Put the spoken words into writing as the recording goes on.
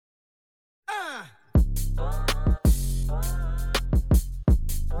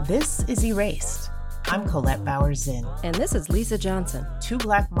This is Erased. I'm Colette Bowers-Zinn. And this is Lisa Johnson. Two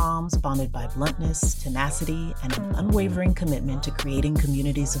Black moms bonded by bluntness, tenacity, and an unwavering commitment to creating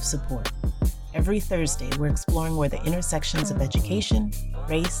communities of support. Every Thursday, we're exploring where the intersections of education,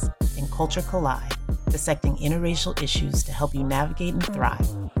 race, and culture collide, dissecting interracial issues to help you navigate and thrive,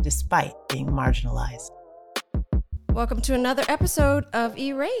 despite being marginalized. Welcome to another episode of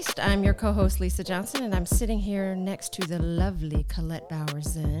Erased. I'm your co-host, Lisa Johnson, and I'm sitting here next to the lovely Colette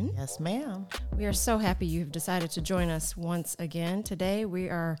Bowers-Zinn. Yes, ma'am. We are so happy you've decided to join us once again. Today, we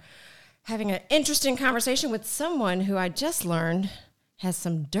are having an interesting conversation with someone who I just learned has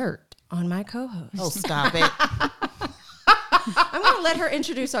some dirt on my co-host. Oh, stop it. I'm going to let her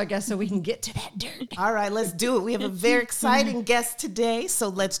introduce our guest so we can get to that dirt. All right, let's do it. We have a very exciting guest today, so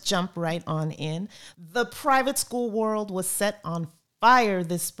let's jump right on in. The private school world was set on fire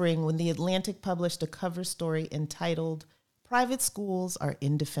this spring when The Atlantic published a cover story entitled, "Private Schools Are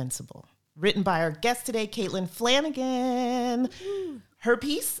Indefensible," written by our guest today, Caitlin Flanagan. Her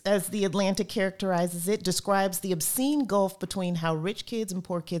piece, as The Atlantic characterizes it, describes the obscene gulf between how rich kids and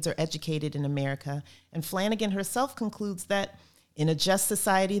poor kids are educated in America. And Flanagan herself concludes that in a just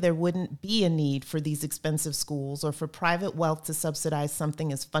society, there wouldn't be a need for these expensive schools or for private wealth to subsidize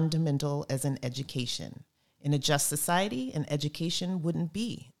something as fundamental as an education. In a just society, an education wouldn't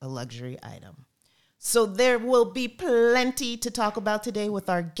be a luxury item. So there will be plenty to talk about today with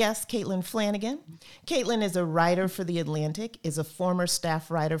our guest, Caitlin Flanagan. Caitlin is a writer for The Atlantic, is a former staff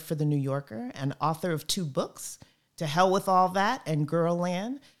writer for The New Yorker, and author of 2 books, To Hell with All That and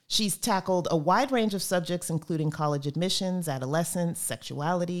Girlland. She's tackled a wide range of subjects, including college admissions, adolescence,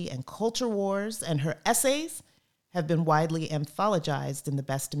 sexuality, and culture wars, and her essays have been widely anthologized in the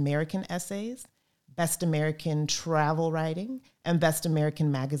Best American Essays, Best American Travel Writing, and Best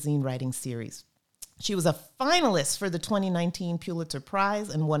American Magazine Writing Series. She was a finalist for the 2019 Pulitzer Prize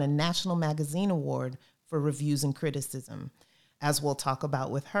and won a National Magazine Award for Reviews and Criticism. As we'll talk about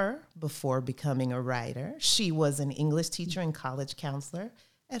with her, before becoming a writer, she was an English teacher and college counselor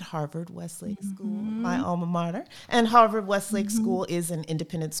at Harvard Westlake School, my alma mater. And Harvard Westlake School is an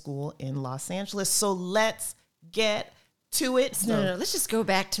independent school in Los Angeles. So let's get to it. No, let's just go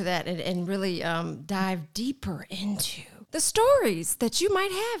back to that and really dive deeper into the stories that you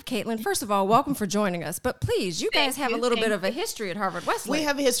might have, Caitlin. First of all, welcome for joining us. But please, you guys have a little bit of a history at Harvard Westlake. We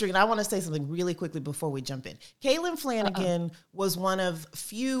have a history, and I want to say something really quickly before we jump in. Caitlin Flanagan was one of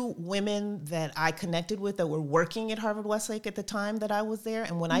few women that I connected with that were working at Harvard Westlake at the time that I was there.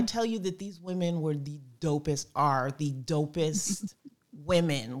 And when I tell you that these women were the dopest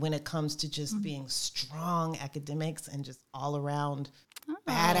women when it comes to just being strong academics and just all around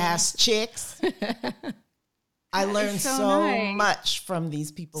badass chicks. I learned so much from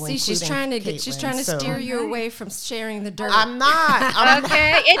these people. See, she's trying to steer you away from sharing the dirt. I'm not.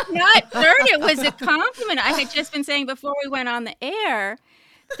 Okay, it's not dirt. It was a compliment. I had just been saying before we went on the air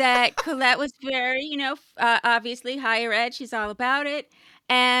that Colette was very, obviously higher ed. She's all about it.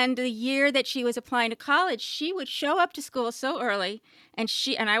 And the year that she was applying to college, she would show up to school so early, and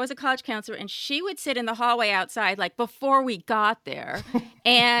I was a college counselor, and she would sit in the hallway outside, like before we got there,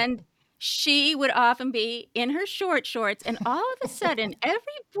 and she would often be in her short shorts, and all of a sudden, every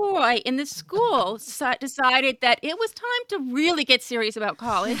boy in the school decided that it was time to really get serious about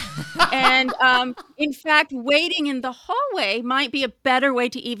college. And in fact, waiting in the hallway might be a better way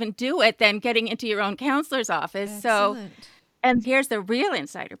to even do it than getting into your own counselor's office. Excellent. And here's the real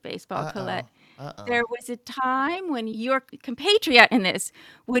insider baseball, Colette. There was a time when your compatriot in this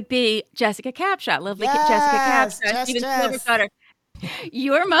would be Jessica Capshaw, lovely Jessica Capshaw, Steven Spielberg's daughter.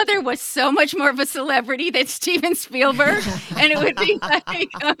 Your mother was so much more of a celebrity than Steven Spielberg, and it would be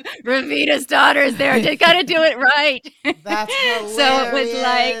like Ravita's daughter is there. They got to do it right. That's hilarious. So it was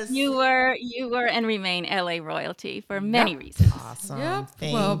like you were and remain LA royalty for many reasons. Awesome. Yep.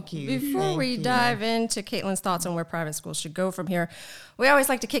 Thank you. Before we dive into Caitlin's thoughts on where private schools should go from here, we always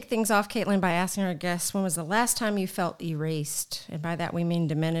like to kick things off, Caitlin, by asking our guests, when was the last time you felt erased? And by that we mean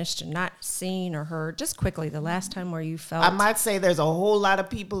diminished and not seen or heard. Just quickly, the last time where you felt... I might say there's a whole lot of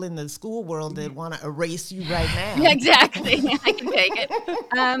people in the school world that want to erase you right now. Yeah, exactly. I can take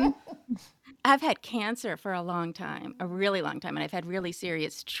it. I've had cancer for a long time, a really long time, and I've had really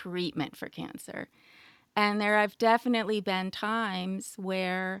serious treatment for cancer. And there have definitely been times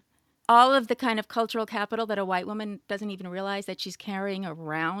where all of the kind of cultural capital that a white woman doesn't even realize that she's carrying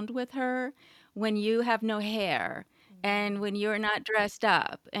around with her, when you have no hair and when you're not dressed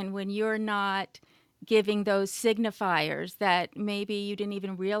up and when you're not giving those signifiers that maybe you didn't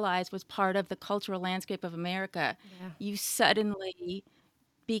even realize was part of the cultural landscape of America, you suddenly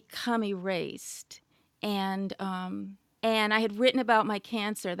become erased. And And I had written about my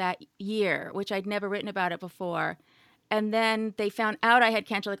cancer that year, which I'd never written about it before. And then they found out I had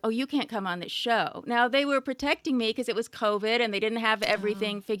cancer, like, oh, you can't come on this show. Now, they were protecting me because it was COVID and they didn't have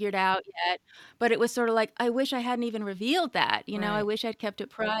everything figured out yet. But it was sort of like, I wish I hadn't even revealed that. I Right. wish I'd kept it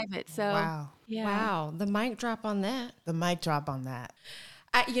private. So, Wow. yeah. Wow. The mic drop on that. The mic drop on that.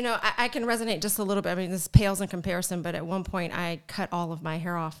 I can resonate just a little bit. I mean, this pales in comparison, but at one point I cut all of my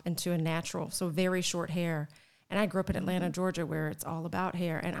hair off into a natural, so very short hair. And I grew up in Atlanta, Georgia, where it's all about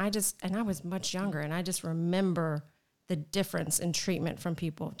hair. And I was much younger, and I just remember the difference in treatment from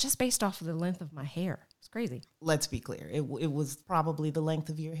people just based off of the length of my hair. It's crazy. Let's be clear. It was probably the length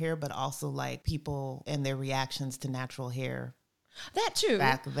of your hair, but also like people and their reactions to natural hair That too.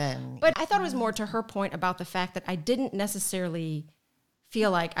 back then. But I thought it was more to her point about the fact that I didn't necessarily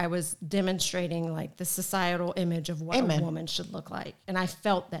feel like I was demonstrating like the societal image of what Amen. a woman should look like. And I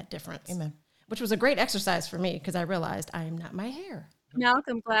felt that difference. Amen. Which was a great exercise for me because I realized I am not my hair.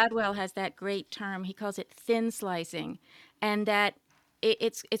 Malcolm Gladwell has that great term. He calls it thin slicing, and that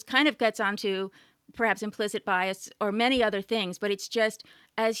it's kind of gets onto perhaps implicit bias or many other things, but it's just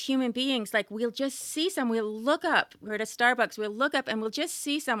as human beings, like we'll just see we'll look up. We're at a Starbucks, we'll look up and we'll just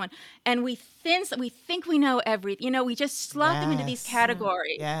see someone, and we think we know everything. We just slot them into these Yes.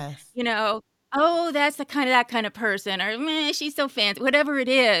 categories. Yes. Oh, that's that kind of person, or meh, she's so fancy, whatever it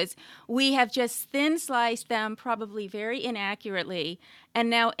is. We have just thin sliced them probably very inaccurately. And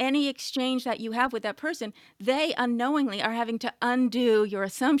now any exchange that you have with that person, they unknowingly are having to undo your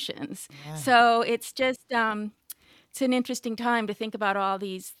assumptions. Yeah. So it's just, it's an interesting time to think about all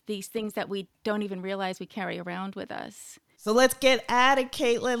these things that we don't even realize we carry around with us. So let's get at it,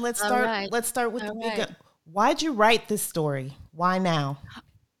 Caitlin. Let's All start. right. Let's start with All the big. right. Why'd you write this story? Why now?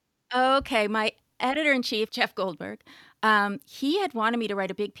 Okay, my editor-in-chief, Jeff Goldberg, he had wanted me to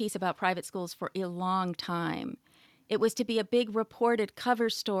write a big piece about private schools for a long time. It was to be a big reported cover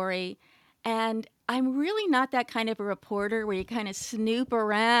story, and I'm really not that kind of a reporter where you kind of snoop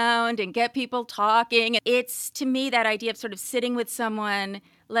around and get people talking. It's, to me, that idea of sort of sitting with someone,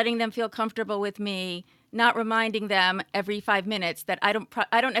 letting them feel comfortable with me, not reminding them every 5 minutes that I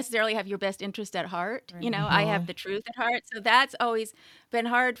don't necessarily have your best interest at heart. Right. I have the truth at heart. So that's always been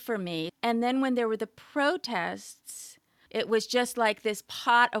hard for me. And then when there were the protests, it was just like this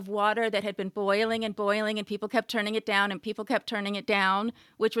pot of water that had been boiling and boiling, and people kept turning it down, and people kept turning it down,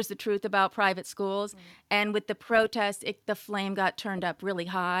 which was the truth about private schools. And with the protests, the flame got turned up really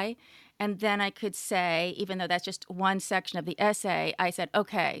high. And then I could say, even though that's just one section of the essay, I said,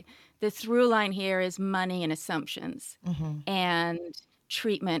 okay, the through line here is money and assumptions and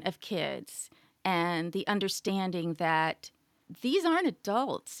treatment of kids and the understanding that these aren't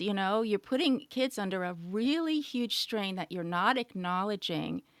adults, You're putting kids under a really huge strain that you're not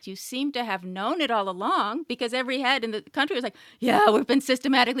acknowledging. You seem to have known it all along because every head in the country was like, yeah, we've been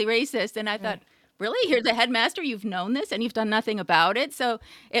systematically racist. And I thought, really? You're the headmaster? You've known this and you've done nothing about it? So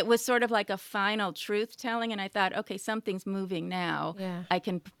it was sort of like a final truth telling. And I thought, okay, something's moving now. Yeah. I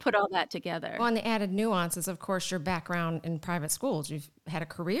can put all that together. Well, and the added nuances, of course, your background in private schools. You've had a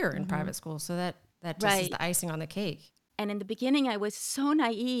career in private schools, so that just is Right. the icing on the cake. And in the beginning, I was so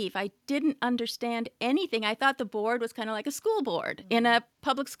naive. I didn't understand anything. I thought the board was kind of like a school board in a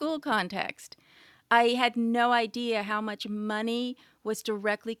public school context. I had no idea how much money was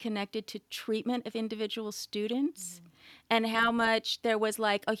directly connected to treatment of individual students and how much there was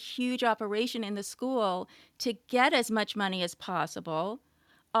like a huge operation in the school to get as much money as possible,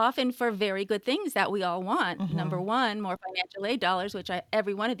 often for very good things that we all want. Number one, more financial aid dollars, which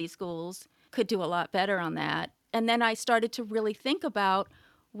every one of these schools could do a lot better on that. And then I started to really think about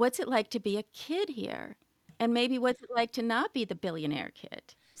what's it like to be a kid here? And maybe what's it like to not be the billionaire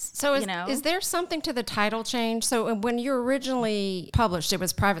kid? So is there something to the title change? So when you originally published, it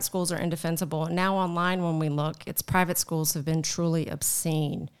was Private Schools Are Indefensible. And now online when we look, it's Private Schools Have Been Truly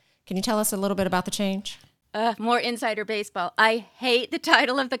Obscene. Can you tell us a little bit about the change? More insider baseball. I hate the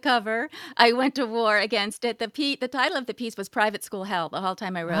title of the cover. I went to war against it. The title of the piece was Private School Hell the whole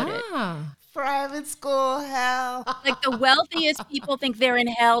time I wrote it. Private school hell. Like the wealthiest people think they're in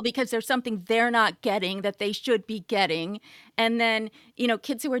hell because there's something they're not getting that they should be getting. And then,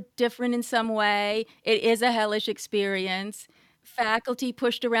 kids who are different in some way, it is a hellish experience. Faculty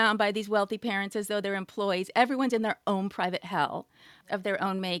pushed around by these wealthy parents as though they're employees. Everyone's in their own private hell of their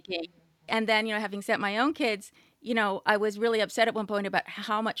own making. And then, having sent my own kids, I was really upset at one point about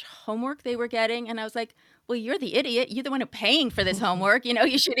how much homework they were getting. And I was like, well, you're the idiot. You're the one who's paying for this homework.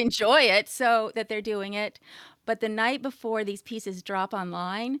 You should enjoy it so that they're doing it. But the night before these pieces drop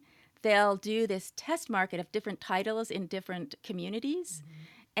online, they'll do this test market of different titles in different communities.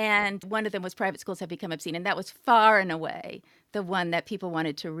 And one of them was Private Schools Have Become Obscene. And that was far and away the one that people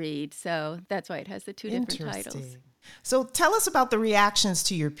wanted to read. So that's why it has the two different titles. So tell us about the reactions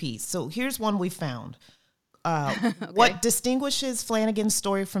to your piece. So here's one we found. What distinguishes Flanagan's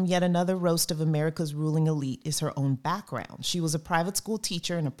story from yet another roast of America's ruling elite is her own background. She was a private school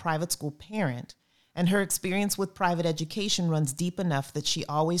teacher and a private school parent, and her experience with private education runs deep enough that she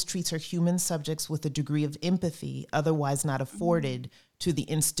always treats her human subjects with a degree of empathy otherwise not afforded to the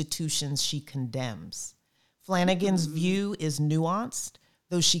institutions she condemns. Flanagan's view is nuanced,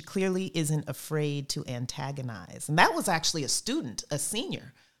 though she clearly isn't afraid to antagonize. And that was actually a student, a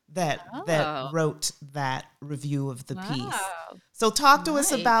senior, that wrote that review of the piece. So talk to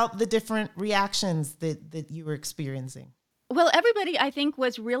us about the different reactions that you were experiencing. Well, everybody, I think,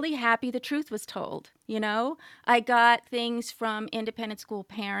 was really happy the truth was told. You know, I got things from independent school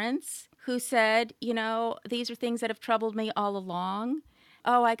parents who said, you know, these are things that have troubled me all along.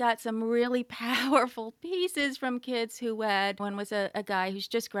 Oh, I got some really powerful pieces from kids who had, one was a guy who's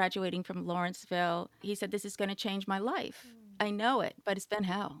just graduating from Lawrenceville. He said, this is going to change my life. I know it, but it's been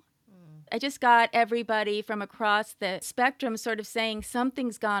hell. I just got everybody from across the spectrum sort of saying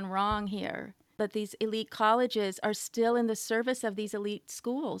something's gone wrong here. That these elite colleges are still in the service of these elite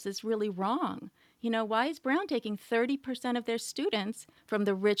schools is really wrong. You know, why is Brown taking 30% of their students from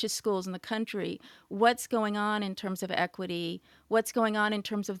the richest schools in the country? What's going on in terms of equity? What's going on in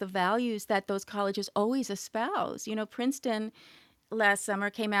terms of the values that those colleges always espouse? You know, Princeton last summer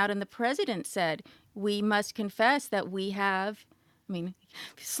came out and the president said, we must confess that we have, I mean,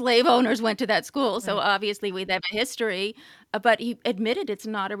 slave owners went to that school, so obviously we have a history, but he admitted it's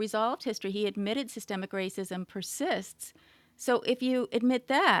not a resolved history. He admitted systemic racism persists. So if you admit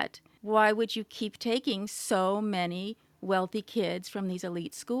that, why would you keep taking so many wealthy kids from these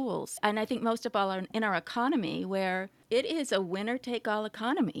elite schools? And I think most of all are in our economy where it is a winner-take-all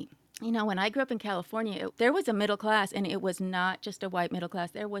economy. You know, when I grew up in California, there was a middle class, and it was not just a white middle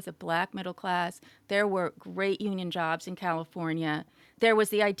class. There was a black middle class. There were great union jobs in California. There was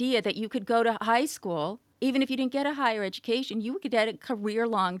the idea that you could go to high school, even if you didn't get a higher education, you could get a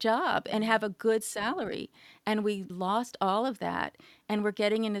career-long job and have a good salary. And we lost all of that. And we're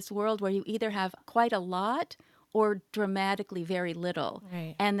getting in this world where you either have quite a lot or dramatically very little.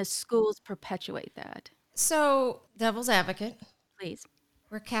 Right. And the schools perpetuate that. So, devil's advocate. Please.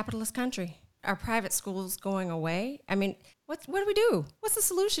 We're a capitalist country. Are private schools going away? I mean, what do we do? What's the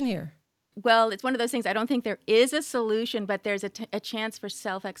solution here? Well, it's one of those things. I don't think there is a solution, but there's a chance for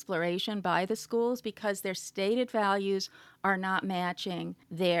self-exploration by the schools because their stated values are not matching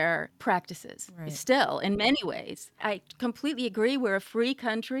their practices. Right. Still, in many ways. I completely agree. We're a free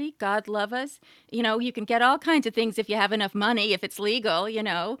country. God love us. You know, you can get all kinds of things if you have enough money, if it's legal, you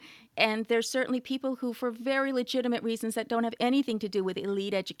know. And there's certainly people who, for very legitimate reasons that don't have anything to do with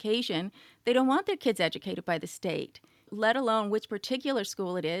elite education, they don't want their kids educated by the state, let alone which particular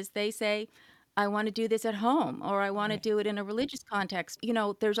school it is. They say, I want to do this at home, or I want to do it in a religious context. You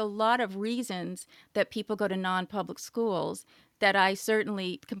know, there's a lot of reasons that people go to non-public schools that I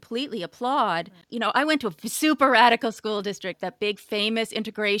certainly completely applaud. You know, I went to a super radical school district, that big famous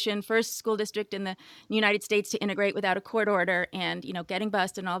integration, first school district in the United States to integrate without a court order and, you know, getting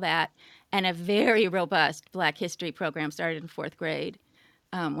bused and all that. And a very robust Black history program started in fourth grade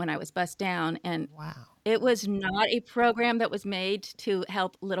when I was bussed down. And it was not a program that was made to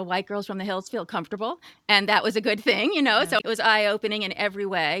help little white girls from the hills feel comfortable. And that was a good thing, you know. Yeah. So it was eye-opening in every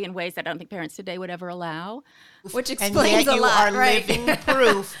way, in ways that I don't think parents today would ever allow. Which explains a lot, right? And you are living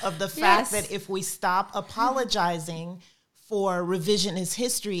proof of the fact that if we stop apologizing for revisionist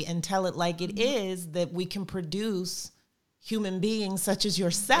history and tell it like it is, that we can produce human beings such as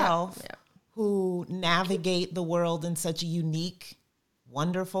yourself who navigate the world in such a unique,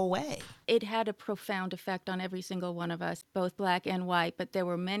 wonderful way. It had a profound effect on every single one of us, both Black and white, but there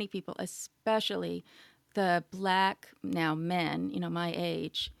were many people, especially the Black now men, you know, my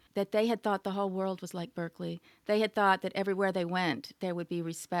age, that they had thought the whole world was like Berkeley. They had thought that everywhere they went, there would be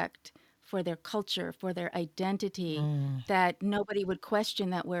respect for their culture, for their identity, that nobody would question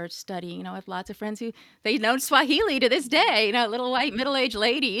that we're studying. You know, I have lots of friends who, they know Swahili to this day, you know, little white middle-aged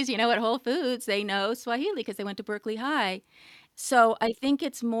ladies, you know, at Whole Foods, they know Swahili because they went to Berkeley High. So I think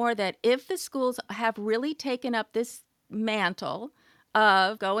it's more that if the schools have really taken up this mantle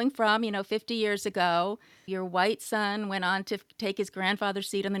of going from, you know, 50 years ago, your white son went on to take his grandfather's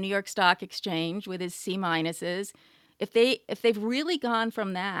seat on the New York Stock Exchange with his C minuses. If they've really gone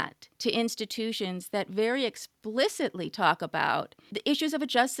from that to institutions that very explicitly talk about the issues of a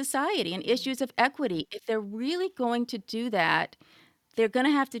just society and issues of equity, if they're really going to do that, they're going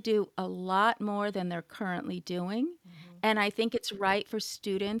to have to do a lot more than they're currently doing. And I think it's right for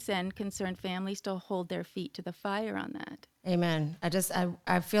students and concerned families to hold their feet to the fire on that. Amen.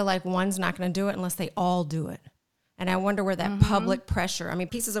 I feel like one's not going to do it unless they all do it. And I wonder where that public pressure, I mean,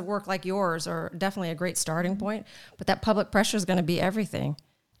 pieces of work like yours are definitely a great starting point, but that public pressure is going to be everything.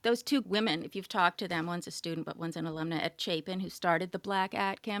 Those two women, if you've talked to them, one's a student, but one's an alumna at Chapin who started the Black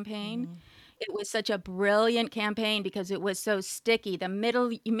At campaign. It was such a brilliant campaign because it was so sticky. The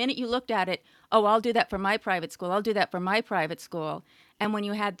minute you looked at it, oh, I'll do that for my private school. I'll do that for my private school. And when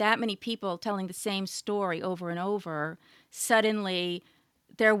you had that many people telling the same story over and over, suddenly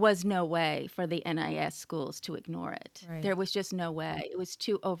there was no way for the NIS schools to ignore it. Right. There was just no way. It was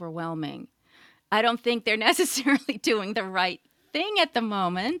too overwhelming. I don't think they're necessarily doing the right thing at the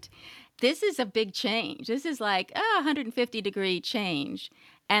moment. This is a big change. This is like a 150-degree change.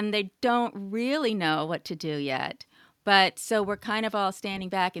 And they don't really know what to do yet. But so we're kind of all standing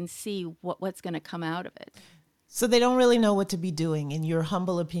back and see what's going to come out of it. So they don't really know what to be doing. In your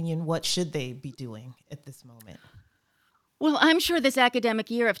humble opinion, what should they be doing at this moment? Well, I'm sure this academic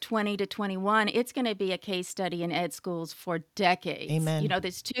year of 20 to 21, it's going to be a case study in ed schools for decades. Amen. You know,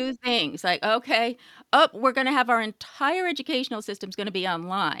 there's two things like, okay, we're going to have our entire educational system's going to be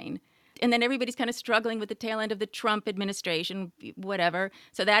online. And then everybody's kind of struggling with the tail end of the Trump administration, whatever.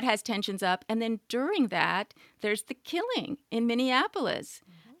 So that has tensions up. And then during that, there's the killing in Minneapolis.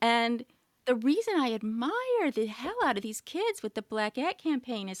 And the reason I admire the hell out of these kids with the Black At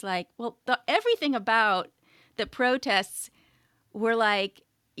campaign is like, well, everything about the protests were like,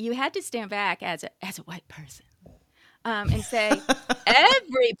 you had to stand back as a white person and say,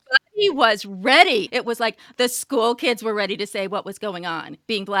 everybody was ready. It was like the school kids were ready to say what was going on,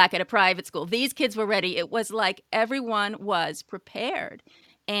 being Black at a private school. These kids were ready. It was like everyone was prepared.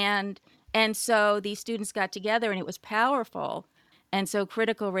 And so these students got together and it was powerful. And so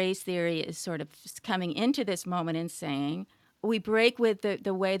critical race theory is sort of coming into this moment and saying, we break with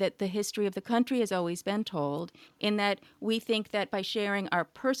the way that the history of the country has always been told, in that we think that by sharing our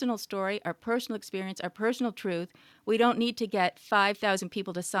personal story, our personal experience, our personal truth, we don't need to get 5,000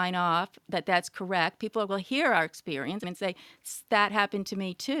 people to sign off that that's correct. People will hear our experience and say, that happened to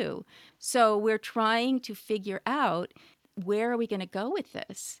me too. So we're trying to figure out, where are we going to go with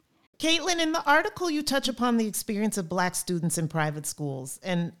this? Caitlin, in the article, you touch upon the experience of Black students in private schools,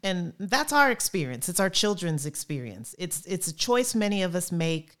 and that's our experience. It's our children's experience. It's a choice many of us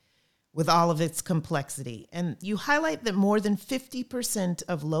make with all of its complexity. And you highlight that more than 50%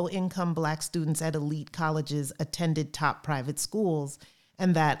 of low-income Black students at elite colleges attended top private schools,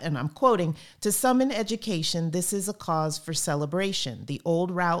 and that, and I'm quoting, to some in education, this is a cause for celebration. The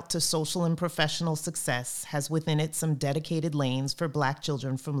old route to social and professional success has within it some dedicated lanes for Black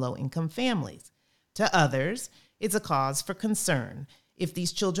children from low-income families. To others, it's a cause for concern. If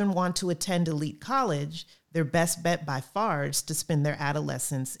these children want to attend elite college, their best bet by far is to spend their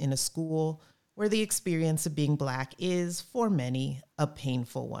adolescence in a school where the experience of being Black is, for many, a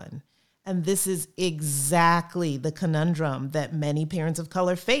painful one. And this is exactly the conundrum that many parents of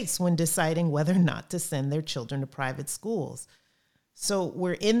color face when deciding whether or not to send their children to private schools. So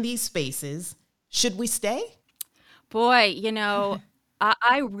we're in these spaces. Should we stay? Boy, you know,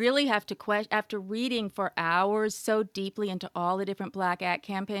 I really have to question, after reading for hours so deeply into all the different Black At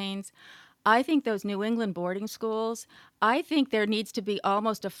campaigns, I think those New England boarding schools, I think there needs to be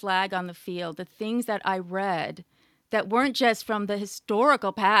almost a flag on the field. The things that I read that weren't just from the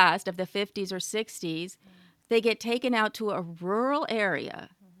historical past of the 50s or 60s, they get taken out to a rural area.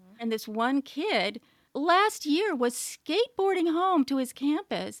 And this one kid last year was skateboarding home to his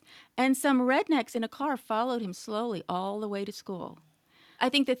campus, and some rednecks in a car followed him slowly all the way to school. I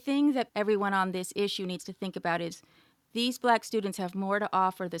think the thing that everyone on this issue needs to think about is these Black students have more to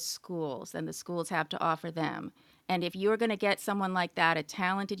offer the schools than the schools have to offer them. And if you're going to get someone like that, a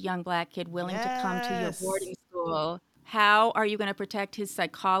talented young Black kid willing to come to your boarding school, how are you going to protect his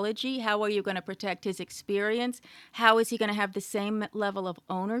psychology? How are you going to protect his experience? How is he going to have the same level of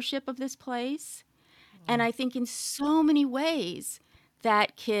ownership of this place? And I think in so many ways,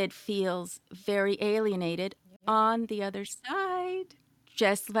 that kid feels very alienated on the other side.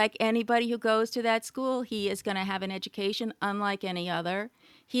 Just like anybody who goes to that school, he is going to have an education unlike any other.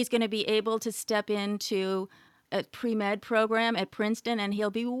 He's going to be able to step into a pre-med program at Princeton, and he'll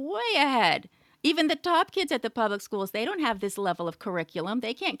be way ahead. Even the top kids at the public schools, they don't have this level of curriculum.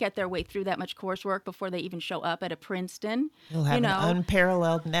 They can't get their way through that much coursework before they even show up at a Princeton. He'll have an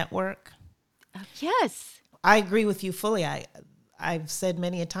unparalleled network. Yes. I agree with you fully. I've said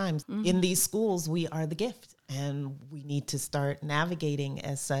many a times, in these schools, we are the gift, and we need to start navigating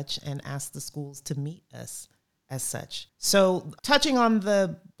as such and ask the schools to meet us as such. So touching on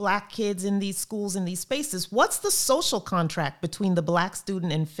the Black kids in these schools, in these spaces, what's the social contract between the Black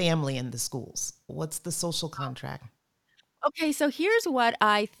student and family in the schools? What's the social contract? Okay, so here's what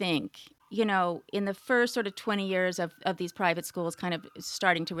I think. In the first sort of 20 years of these private schools kind of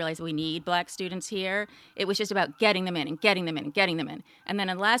starting to realize we need Black students here, it was just about getting them in and getting them in and getting them in. And then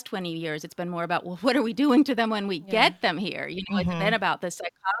in the last 20 years, it's been more about, well, what are we doing to them when we get them here? It's been about the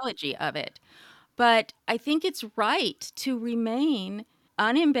psychology of it. But I think it's right to remain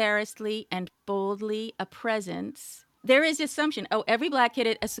unembarrassedly and boldly a presence. There is assumption, every Black kid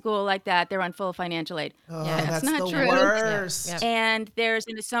at a school like that, they're on full financial aid. Oh, That's that's not the true. worst. Yeah. And there's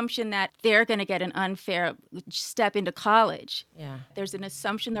an assumption that they're going to get an unfair step into college. Yeah. There's an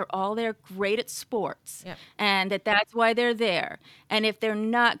assumption they're all there great at sports, Yep. and that's why they're there. And if they're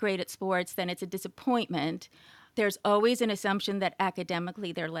not great at sports, then it's a disappointment. There's always an assumption that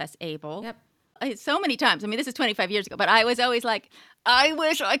academically they're less able. Yep. So many times. I mean, this is 25 years ago, but I was always like, I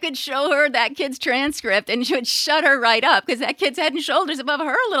wish I could show her that kid's transcript and she would shut her right up because that kid's head and shoulders above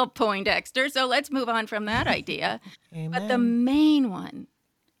her little Poindexter. So let's move on from that idea. But the main one,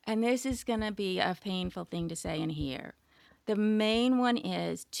 and this is going to be a painful thing to say and hear, the main one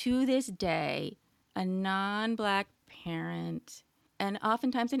is, to this day, a non-Black parent, and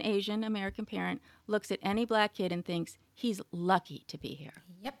oftentimes an Asian American parent, looks at any Black kid and thinks he's lucky to be here.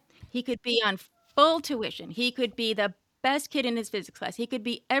 Yep. He could be on full tuition. He could be the best kid in his physics class. He could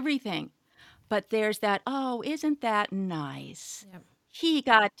be everything. But there's that, isn't that nice? Yep. He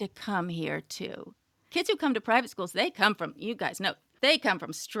got to come here too. Kids who come to private schools, they come from, you guys know, they come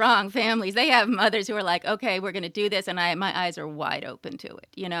from strong families. They have mothers who are like, okay, we're going to do this. And my eyes are wide open to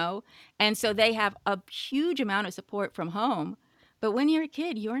it, And so they have a huge amount of support from home. But when you're a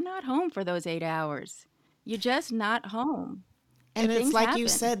kid, you're not home for those 8 hours. You're just not home. And it's things like happen. you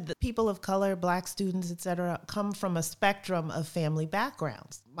said, the people of color, Black students, et cetera, come from a spectrum of family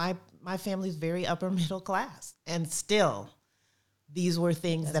backgrounds. My family's very upper middle class. And still, these were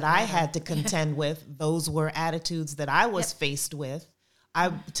things that I had to contend with. Those were attitudes that I was faced with.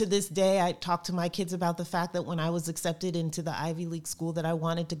 To this day, I talk to my kids about the fact that when I was accepted into the Ivy League school that I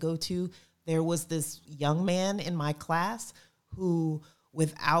wanted to go to, there was this young man in my class who,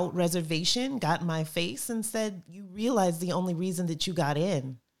 without reservation, got in my face and said, you realize the only reason that you got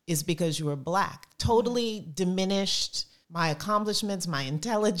in is because you were Black. Totally diminished my accomplishments, my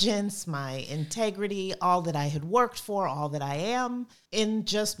intelligence, my integrity, all that I had worked for, all that I am, in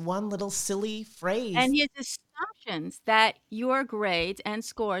just one little silly phrase. And his assumptions that your grades and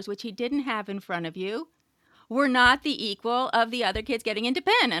scores, which he didn't have in front of you, were not the equal of the other kids getting into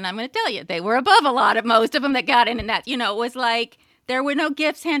Penn. And I'm going to tell you, they were above most of them that got in. And that, it was like, there were no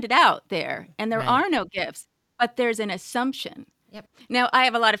gifts handed out there, and there are no gifts, but there's an assumption. Yep. Now, I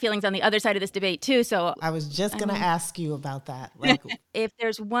have a lot of feelings on the other side of this debate, too. So I was just going to ask you about that. Like, if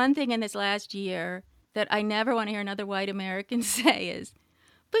there's one thing in this last year that I never want to hear another white American say is,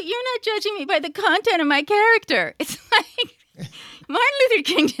 but you're not judging me by the content of my character. It's like Martin Luther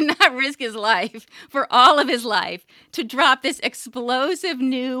King did not risk his life for all of his life to drop this explosive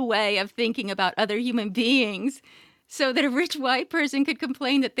new way of thinking about other human beings so that a rich white person could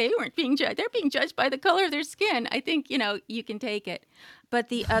complain that they weren't being judged. They're being judged by the color of their skin. I think, you can take it. But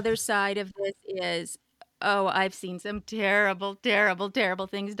the other side of this is, I've seen some terrible, terrible, terrible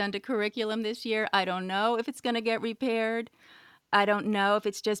things done to curriculum this year. I don't know if it's going to get repaired. I don't know if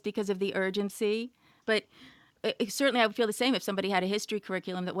it's just because of the urgency. But certainly I would feel the same if somebody had a history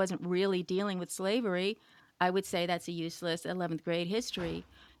curriculum that wasn't really dealing with slavery. I would say that's a useless 11th grade history.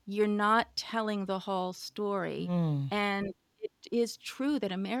 You're not telling the whole story. And it is true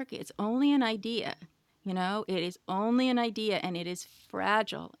that America, it's only an idea. It is only an idea, and it is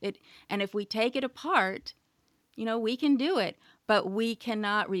fragile. And if we take it apart, we can do it, but we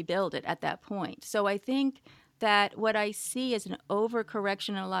cannot rebuild it at that point. So I think that what I see is an overcorrection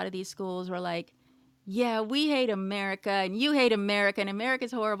in a lot of these schools where like, yeah, we hate America and you hate America and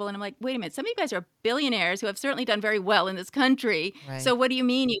America's horrible. And I'm like, wait a minute, some of you guys are billionaires who have certainly done very well in this country. Right. So what do you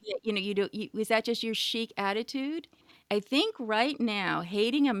mean? Is that just your chic attitude? I think right now,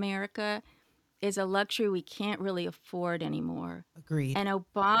 hating America is a luxury we can't really afford anymore. agreed. And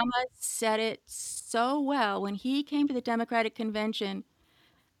Obama said it so well when he came to the Democratic Convention.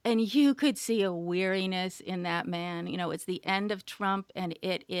 And you could see a weariness in that man. It's the end of Trump, and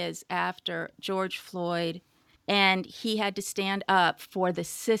it is after George Floyd. And he had to stand up for the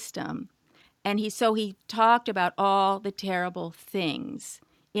system. And he talked about all the terrible things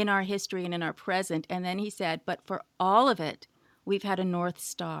in our history and in our present. And then he said, but for all of it, we've had a North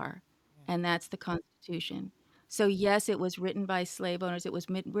Star, and that's the Constitution. So yes, it was written by slave owners. It was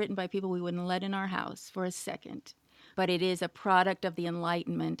written by people we wouldn't let in our house for a second. But it is a product of the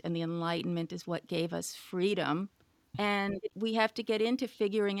Enlightenment, and the Enlightenment is what gave us freedom. And we have to get into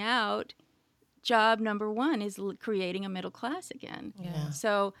figuring out job number one is creating a middle class again. Yeah.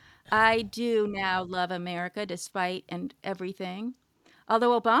 So I do now love America despite and everything.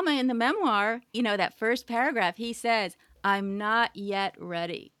 Although Obama in the memoir, that first paragraph, he says, I'm not yet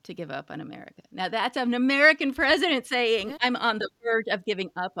ready to give up on America. Now that's an American president saying, I'm on the verge of giving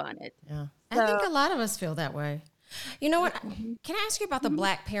up on it. Yeah. I think a lot of us feel that way. You know what? Can I ask you about the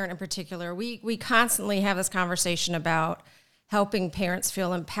Black parent in particular? We constantly have this conversation about helping parents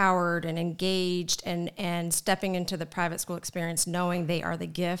feel empowered and engaged and stepping into the private school experience knowing they are the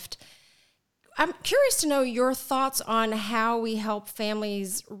gift. I'm curious to know your thoughts on how we help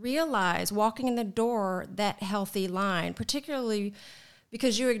families realize walking in the door that healthy line, particularly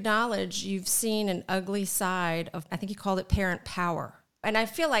because you acknowledge you've seen an ugly side of, I think you called it parent power. And I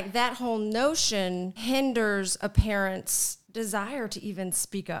feel like that whole notion hinders a parent's desire to even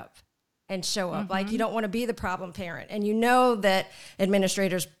speak up and show up. Like you don't want to be the problem parent. And you know that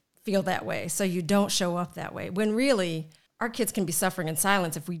administrators feel that way, so you don't show up that way. When really, our kids can be suffering in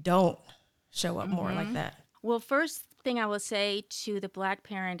silence if we don't show up more like that. Well, first thing I will say to the Black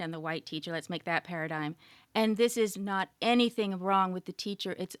parent and the white teacher, let's make that paradigm. And this is not anything wrong with the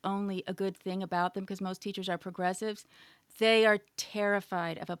teacher. It's only a good thing about them because most teachers are progressives. They are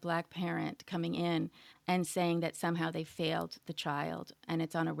terrified of a Black parent coming in and saying that somehow they failed the child and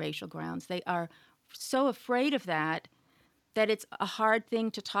it's on a racial grounds. They are so afraid of that it's a hard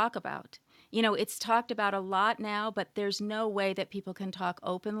thing to talk about. It's talked about a lot now, but there's no way that people can talk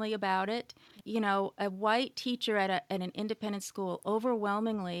openly about it. A white teacher at an independent school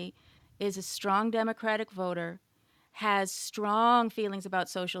overwhelmingly is a strong Democratic voter, has strong feelings about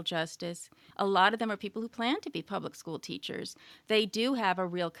social justice. A lot of them are people who plan to be public school teachers. They do have a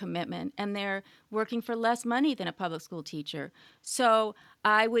real commitment, and they're working for less money than a public school teacher. So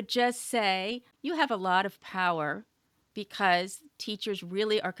I would just say you have a lot of power because teachers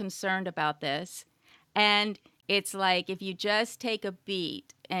really are concerned about this. And it's like if you just take a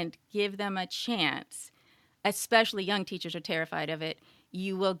beat and give them a chance, especially young teachers are terrified of it,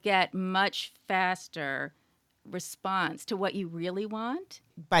 you will get much faster response to what you really want.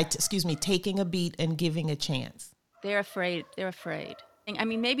 By, taking a beat and giving a chance. They're afraid. I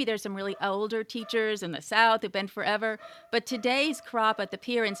mean, maybe there's some really older teachers in the South who've been forever, but today's crop at the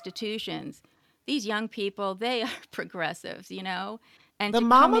peer institutions, these young people, they are progressives, And the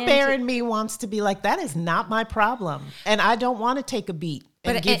mama bear in me wants to be like, that is not my problem. And I don't want to take a beat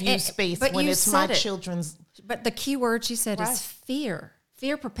and give you space when it's my children's. But the key word she said is fear.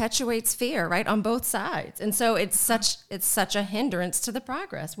 Fear perpetuates fear, right, on both sides. And so it's such a hindrance to the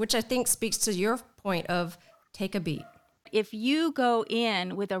progress, which I think speaks to your point of take a beat. If you go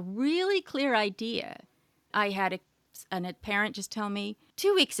in with a really clear idea, I had a parent just tell me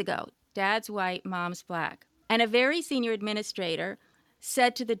 2 weeks ago, Dad's white, Mom's Black. And a very senior administrator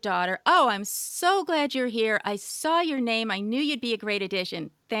said to the daughter, "Oh, I'm so glad you're here. I saw your name. I knew you'd be a great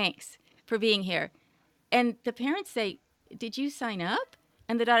addition. Thanks for being here." And the parents say, "Did you sign up?"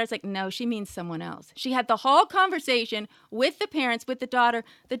 And the daughter's like, "No, she means someone else." She had the whole conversation with the parents, with the daughter.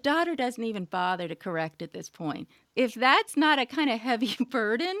 The daughter doesn't even bother to correct at this point. If that's not a kind of heavy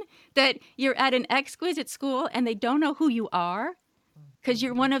burden that you're at an exquisite school and they don't know who you are because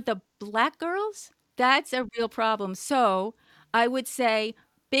you're one of the Black girls, that's a real problem. So I would say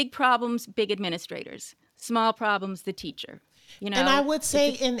big problems, big administrators. Small problems, the teacher. And I would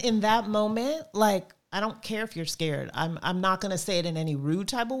say in that moment, like, I don't care if you're scared. I'm not going to say it in any rude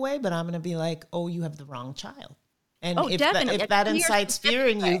type of way, but I'm going to be like, oh, you have the wrong child. And if that incites fear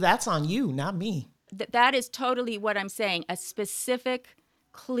in you, that's on you, not me. That is totally what I'm saying, a specific,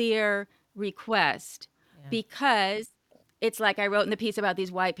 clear request, because it's like I wrote in the piece about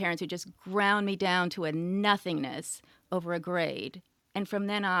these white parents who just ground me down to a nothingness over a grade. And from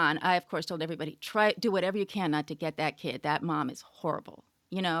then on, I, of course, told everybody, do whatever you can not to get that kid. That mom is horrible.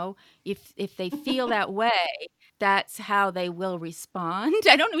 If they feel that way, that's how they will respond.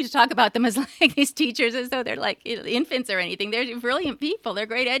 I don't need to talk about them as like these teachers as though they're like infants or anything. They're brilliant people. They're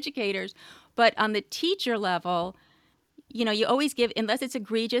great educators. But on the teacher level, you always give, unless it's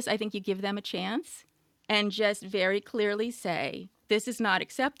egregious, I think you give them a chance and just very clearly say, this is not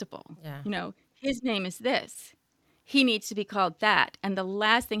acceptable. Yeah. His name is this. He needs to be called that. And the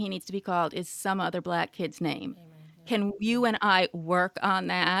last thing he needs to be called is some other Black kid's name. Amen. Can you and I work on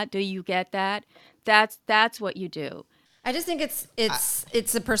that? Do you get that? That's what you do. I just think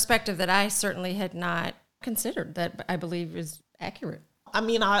it's a perspective that I certainly had not considered that I believe is accurate. I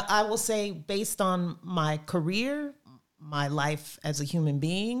mean, I will say, based on my career, my life as a human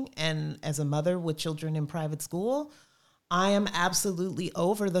being, and as a mother with children in private school, I am absolutely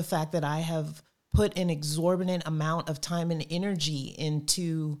over the fact that I have put an exorbitant amount of time and energy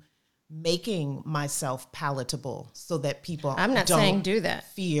into making myself palatable so that people I'm not don't saying do that.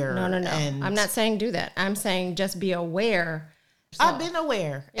 fear. No. And I'm not saying do that. I'm saying just be aware. I've been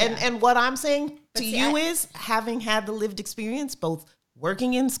aware. Yeah. And what I'm saying to see, you is, having had the lived experience, both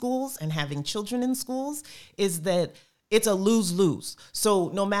working in schools and having children in schools, is that it's a lose-lose. So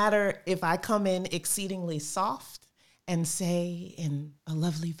no matter if I come in exceedingly soft and say in a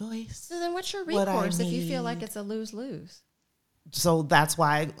lovely voice, So then what's your what I recourse if you feel need. like it's a lose-lose? So that's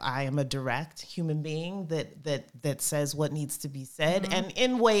why I am a direct human being that says what needs to be said, and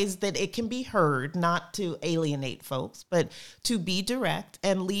in ways that it can be heard, not to alienate folks, but to be direct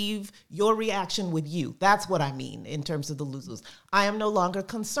and leave your reaction with you. That's what I mean in terms of the lose-lose. I am no longer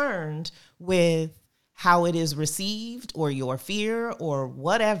concerned with how it is received or your fear or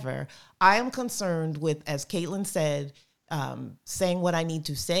whatever. I am concerned with, as Caitlin said, saying what I need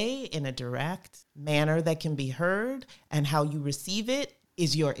to say in a direct manner that can be heard, and how you receive it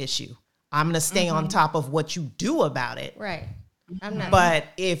is your issue. I'm going to stay on top of what you do about it. Right. I'm not. But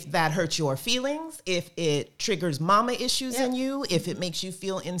if that hurts your feelings, if it triggers mama issues in you, if it makes you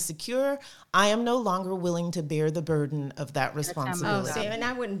feel insecure, I am no longer willing to bear the burden of that Oh, responsibility. see, and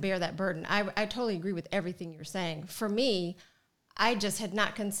I wouldn't bear that burden. I totally agree with everything you're saying. For me, I just had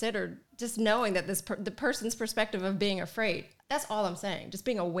not considered just knowing that the person's perspective of being afraid. That's all I'm saying. Just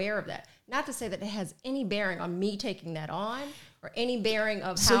being aware of that. Not to say that it has any bearing on me taking that on, or any bearing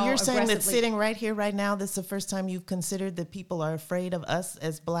of So how you're saying that aggressively- sitting right here, right now, this is the first time you've considered that people are afraid of us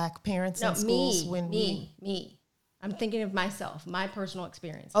as Black parents in schools? Me. I'm thinking of myself, my personal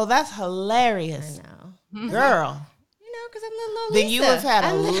experience. Oh, that's hilarious. I know. Girl. You know, because I'm little old Then Lisa. you have had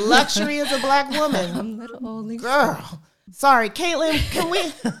a luxury as a Black woman. I'm little old Lisa. Girl. Sorry, Caitlin, can we?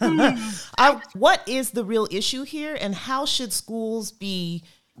 What is the real issue here, and how should schools be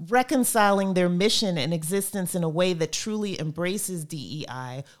reconciling their mission and existence in a way that truly embraces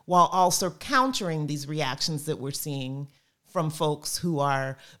DEI while also countering these reactions that we're seeing from folks who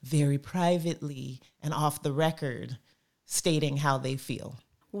are very privately and off the record stating how they feel?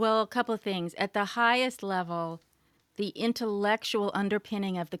 Well, a couple of things. At the highest level, the intellectual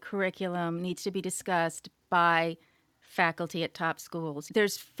underpinning of the curriculum needs to be discussed by faculty at top schools.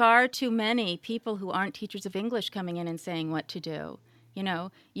 There's far too many people who aren't teachers of English coming in and saying what to do. You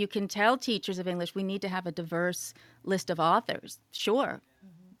know, you can tell teachers of English we need to have a diverse list of authors. Sure,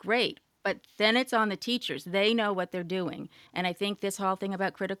 great. But then it's on the teachers. They know what they're doing. And I think this whole thing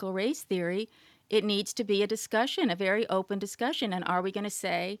about critical race theory, it needs to be a discussion, a very open discussion. And are we going to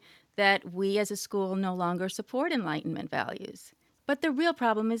say that we as a school no longer support Enlightenment values? But the real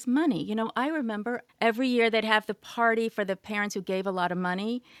problem is money. You know, I remember every year they'd have the party for the parents who gave a lot of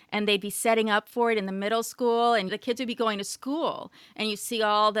money, and they'd be setting up for it in the middle school, and the kids would be going to school, and you see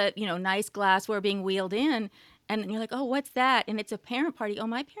all the, you know, nice glassware being wheeled in, and you're like, oh, what's that? And it's a parent party. Oh,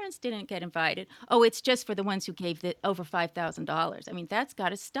 my parents didn't get invited. Oh, it's just for the ones who gave over $5,000. I mean, that's got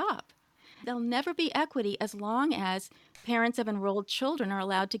to stop. There'll never be equity as long as parents of enrolled children are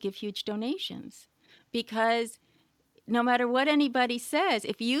allowed to give huge donations, because no matter what anybody says,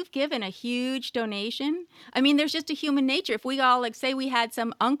 if you've given a huge donation, I mean, there's just a human nature. If we all, like, say we had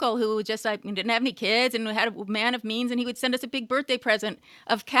some uncle who just like didn't have any kids and had a man of means, and he would send us a big birthday present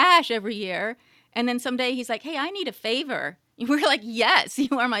of cash every year. And then someday he's like, hey, I need a favor. We're like, yes,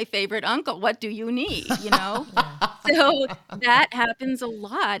 you are my favorite uncle. What do you need? You know? So that happens a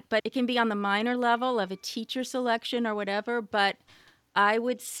lot, but it can be on the minor level of a teacher selection or whatever. But I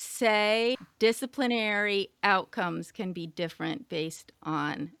would say disciplinary outcomes can be different based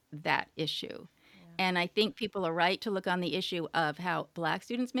on that issue. And I think people are right to look on the issue of how Black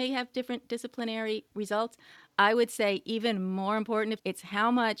students may have different disciplinary results. I would say even more important, it's how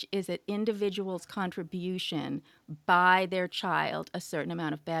much is an individual's contribution by their child a certain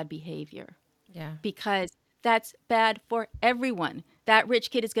amount of bad behavior. Yeah. Because that's bad for everyone. That rich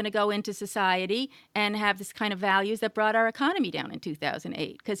kid is going to go into society and have this kind of values that brought our economy down in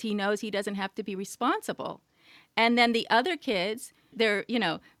 2008 because he knows he doesn't have to be responsible. And then the other kids, they're, you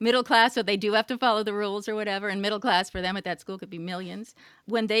know, middle class, so they do have to follow the rules or whatever. And middle class for them at that school could be millions.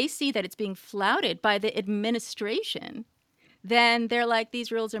 When they see that it's being flouted by the administration, then they're like,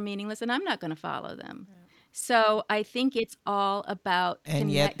 these rules are meaningless and I'm not going to follow them. Right. So I think it's all about and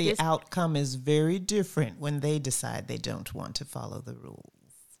yet the outcome is very different when they decide they don't want to follow the rules.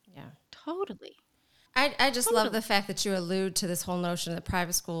 Yeah, totally. I just love the fact that you allude to this whole notion that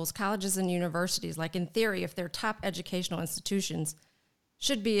private schools, colleges and universities, like in theory, if they're top educational institutions,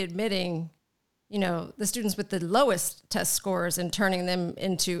 should be admitting, the students with the lowest test scores and turning them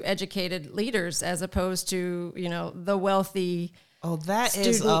into educated leaders as opposed to, the wealthy. Oh, that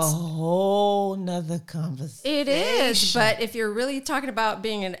students. Is a whole nother conversation. It is, but if you're really talking about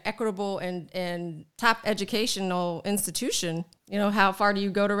being an equitable and top educational institution, how far do you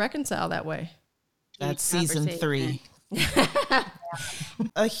go to reconcile that way? That's season 3.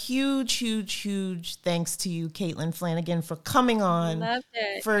 A huge thanks to you, Caitlin Flanagan, for coming on. I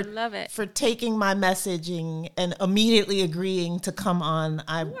love it. For taking my messaging and immediately agreeing to come on.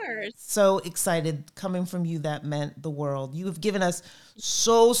 I'm so excited. Coming from you, that meant the world. You have given us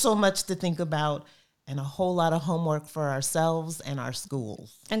so much to think about and a whole lot of homework for ourselves and our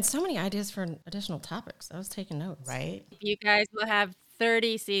schools. And so many ideas for additional topics. I was taking notes. Right? You guys will have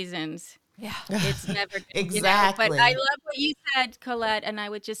 30 seasons. Yeah. It's never exactly. But I love what you said, Colette, and I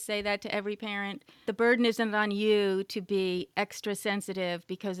would just say that to every parent. The burden isn't on you to be extra sensitive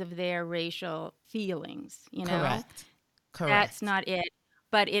because of their racial feelings, Correct. That's not it.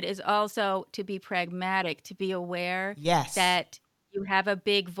 But it is also to be pragmatic, to be aware that you have a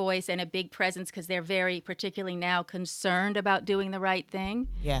big voice and a big presence because they're very, particularly now, concerned about doing the right thing.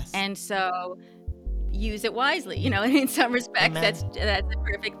 Yes. And so use it wisely, in some respects. Amen. That's a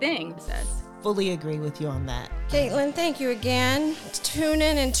perfect thing. Fully agree with you on that. Caitlin, thank you again. Tune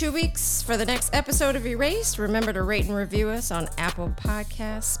in 2 weeks for the next episode of Erased. Remember to rate and review us on Apple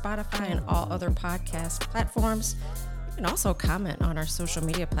Podcasts, Spotify, and all other podcast platforms. You can also comment on our social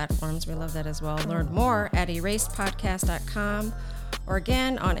media platforms. We love that as well. Learn more at erasedpodcast.com or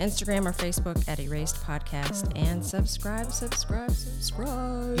again on Instagram or Facebook at Erased Podcast. And subscribe.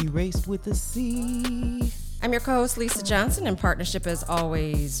 Erased with a C. I'm your co-host, Lisa Johnson, in partnership, as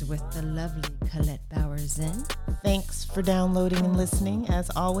always, with the lovely Colette Bowers-Zinn. Thanks for downloading and listening,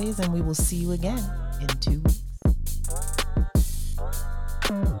 as always, and we will see you again in 2 weeks.